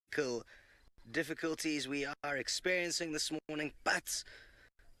technical difficulties we are experiencing this morning, but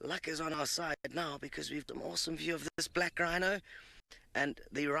luck is on our side now because we've got an awesome view of this black rhino. And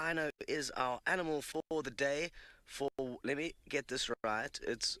the rhino is our animal for the day. Let me get this right,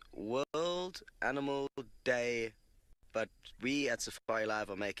 it's World Animal Day, but we at Safari Live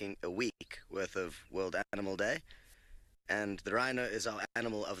are making a week worth of World Animal Day, and the rhino is our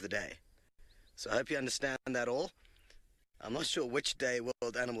animal of the day. So I hope you understand that all. I'm not sure which day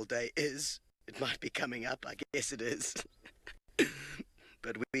World Animal Day is. It might be coming up, I guess it is.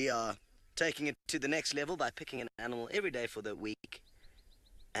 But we are taking it to the next level by picking an animal every day for the week.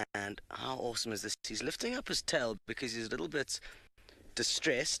 And how awesome is this? He's lifting up his tail because he's a little bit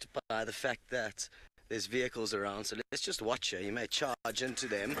distressed by the fact that there's vehicles around. So let's just watch her. You may charge into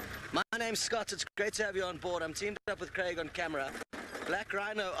them. My name's Scott. It's great to have you on board. I'm teamed up with Craig on camera. Black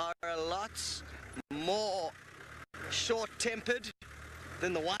rhino are a lot more short-tempered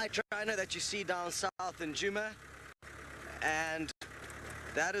than the white rhino that you see down south in Djuma. And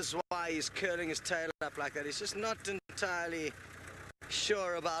that is why he's curling his tail up like that. He's just not entirely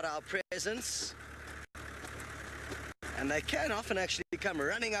sure about our presence, and they can often actually come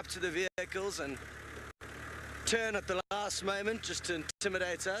running up to the vehicles and turn at the last moment just to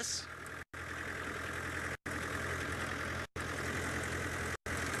intimidate us.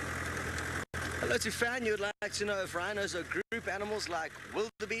 Hello to Fan. You would like to know if rhinos are group animals like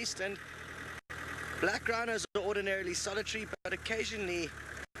wildebeest, and black rhinos are ordinarily solitary, but occasionally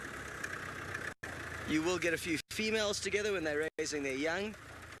you will get a few females together when they're raising their young.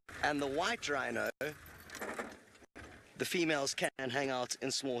 And the white rhino, the females can hang out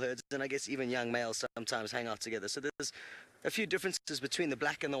in small herds, and I guess even young males sometimes hang out together. So there's a few differences between the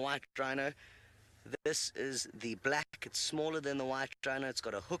black and the white rhino. This is the black. It's smaller than the white rhino. It's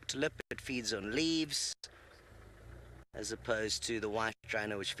got a hooked lip. It feeds on leaves, as opposed to the white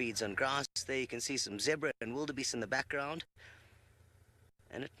rhino, which feeds on grass. There you can see some zebra and wildebeest in the background.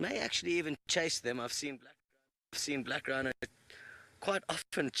 And it may actually even chase them. I've seen black rhino quite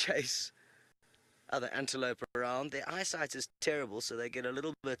often chase other antelope around. Their eyesight is terrible, so they get a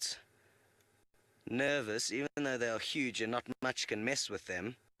little bit nervous, even though they are huge and not much can mess with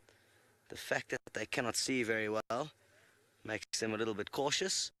them. The fact that they cannot see very well makes them a little bit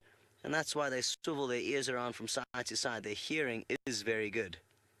cautious, and that's why they swivel their ears around from side to side. Their hearing is very good.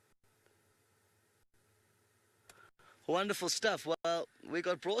 Wonderful stuff. Well, we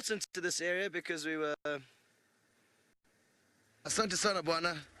got brought into this area because we were... Asante sana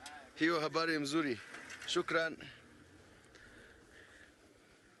bwana. Hiyo habari mzuri. Shukran.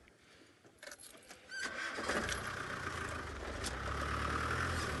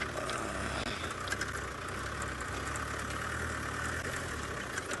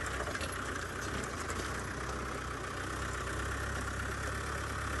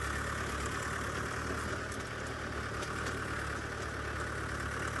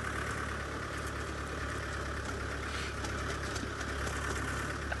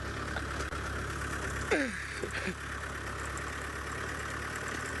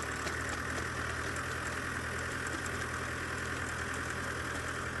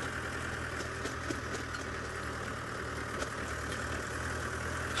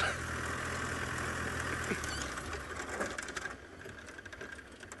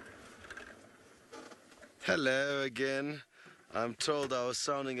 Hello again. I'm told I was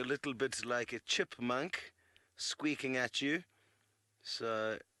sounding a little bit like a chipmunk squeaking at you,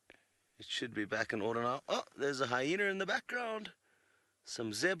 so it should be back in order now. Oh, there's a hyena in the background,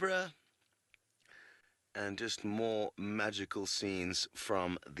 some zebra, and just more magical scenes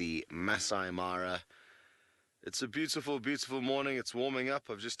from the Masai Mara. It's a beautiful, beautiful morning. It's warming up.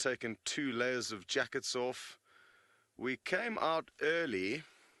 I've just taken 2 layers of jackets off. We came out early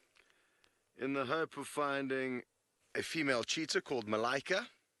in the hope of finding a female cheetah called Malaika.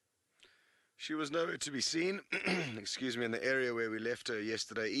 She was nowhere to be seen, excuse me, in the area where we left her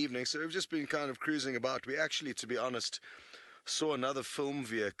yesterday evening, so we've just been kind of cruising about. We actually, to be honest, saw another film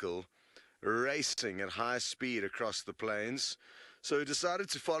vehicle racing at high speed across the plains, so we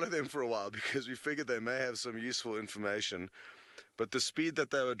decided to follow them for a while because we figured they may have some useful information. But the speed that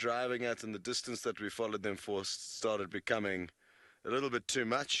they were driving at and the distance that we followed them for started becoming a little bit too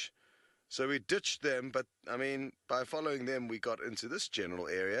much. So we ditched them, but I mean, by following them, we got into this general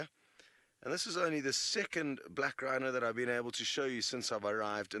area. And this is only the second black rhino that I've been able to show you since I've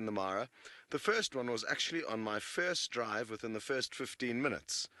arrived in the Mara. The first one was actually on my first drive within the first 15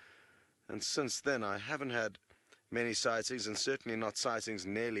 minutes. And since then, I haven't had many sightings, and certainly not sightings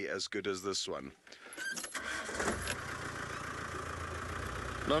nearly as good as this one.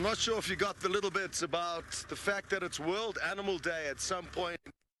 Now, I'm not sure if you got the little bits about the fact that it's World Animal Day at some point.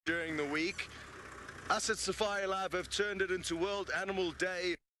 during the week. Us at Safari Live have turned it into World Animal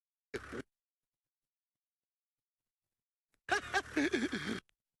Day.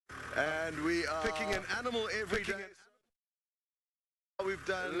 And we are picking an animal every day. We've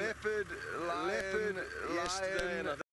done leopard, lion, yesterday, and I